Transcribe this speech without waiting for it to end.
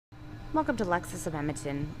Welcome to Lexus of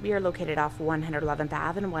Edmonton. We are located off 111th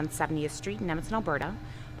Ave and 170th Street in Edmonton, Alberta.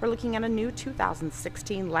 We're looking at a new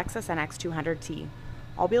 2016 Lexus NX 200T.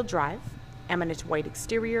 All-wheel drive, eminent white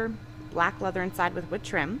exterior, black leather inside with wood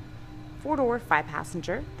trim, 4-door,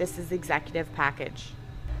 5-passenger. This is the executive package.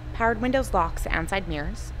 Powered windows, locks, and side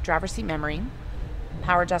mirrors, driver seat memory,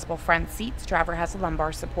 power adjustable front seats, driver has a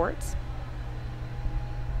lumbar support.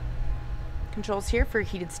 Controls here for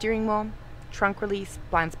heated steering wheel, trunk release,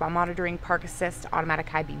 blind spot monitoring, park assist, automatic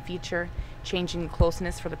high beam feature, changing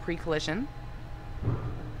closeness for the pre-collision.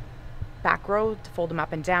 Back row to fold them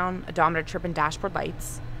up and down, odometer, trip, and dashboard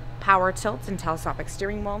lights, power tilt and telescopic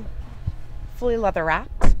steering wheel, fully leather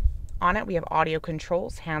wrapped. On it we have audio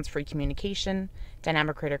controls, hands-free communication,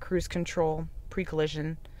 dynamic radar cruise control,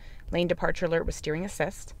 pre-collision, lane departure alert with steering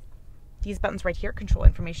assist. These buttons right here control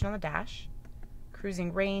information on the dash,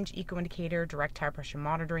 cruising range, eco indicator, direct tire pressure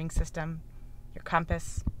monitoring system, your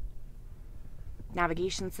compass,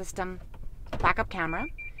 navigation system, backup camera,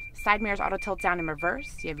 side mirrors auto tilt down in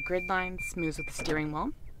reverse, you have grid lines, smooths with the steering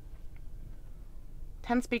wheel,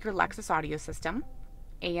 10-speaker Lexus audio system,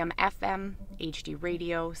 AM, FM, HD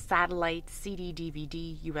radio, satellite, CD,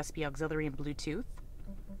 DVD, USB auxiliary, and Bluetooth.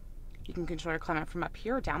 You can control your climate from up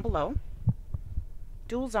here or down below.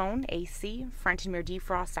 Dual zone AC, front and rear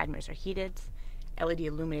defrost, side mirrors are heated, LED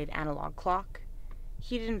illuminated analog clock,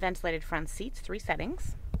 heated and ventilated front seats, 3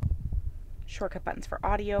 settings, shortcut buttons for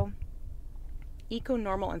audio, eco,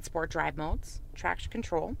 normal, and sport drive modes, traction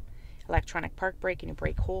control, electronic park brake and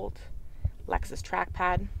brake hold, Lexus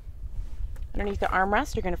trackpad. Underneath the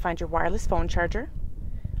armrest you're going to find your wireless phone charger,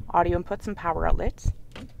 audio inputs and power outlets,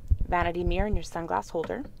 vanity mirror and your sunglass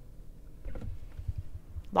holder,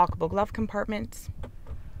 lockable glove compartment,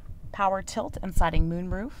 power tilt and sliding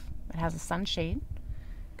moonroof. It has a sunshade.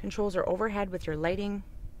 Controls are overhead with your lighting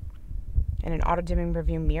and an auto-dimming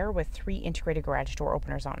rearview mirror with 3 integrated garage door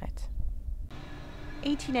openers on it.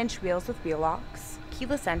 18-inch wheels with wheel locks,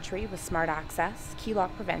 keyless entry with smart access, key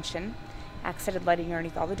lock prevention, accented lighting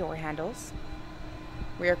underneath all the door handles,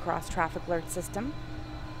 rear cross traffic alert system,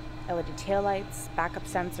 LED taillights, backup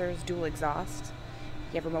sensors, dual exhaust.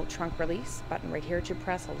 You have remote trunk release, button right here to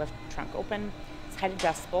press will lift the trunk open. It's height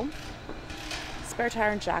adjustable. Spare tire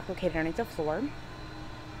and jack located underneath the floor.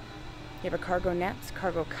 You have a cargo net,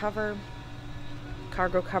 cargo cover.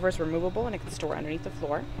 Cargo cover is removable and it can store underneath the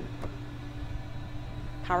floor.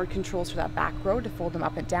 Powered controls for that back row to fold them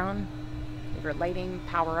up and down. You have your lighting,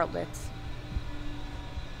 power outlets,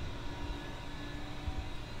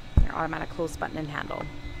 your automatic close button and handle.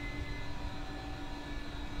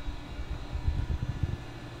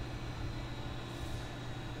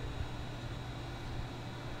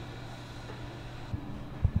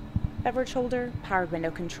 Beverage holder, powered window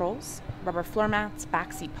controls, rubber floor mats,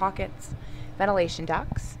 back seat pockets, ventilation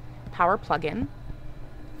ducts, power plug-in,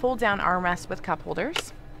 fold-down armrest with cup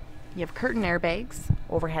holders. You have curtain airbags,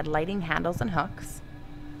 overhead lighting, handles, and hooks.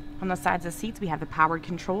 On the sides of the seats we have the powered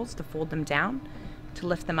controls to fold them down, to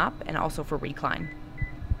lift them up, and also for recline.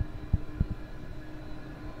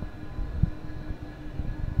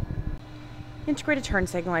 Integrated turn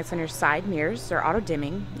signal lights on your side mirrors are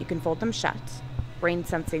auto-dimming. You can fold them shut. Rain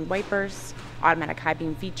sensing wipers, automatic high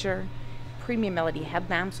beam feature, premium LED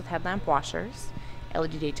headlamps with headlamp washers,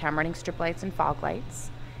 LED daytime running strip lights and fog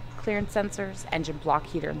lights, clearance sensors, engine block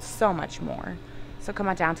heater, and so much more. So come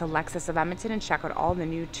on down to Lexus of Edmonton and check out all the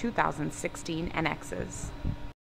new 2016 NXs.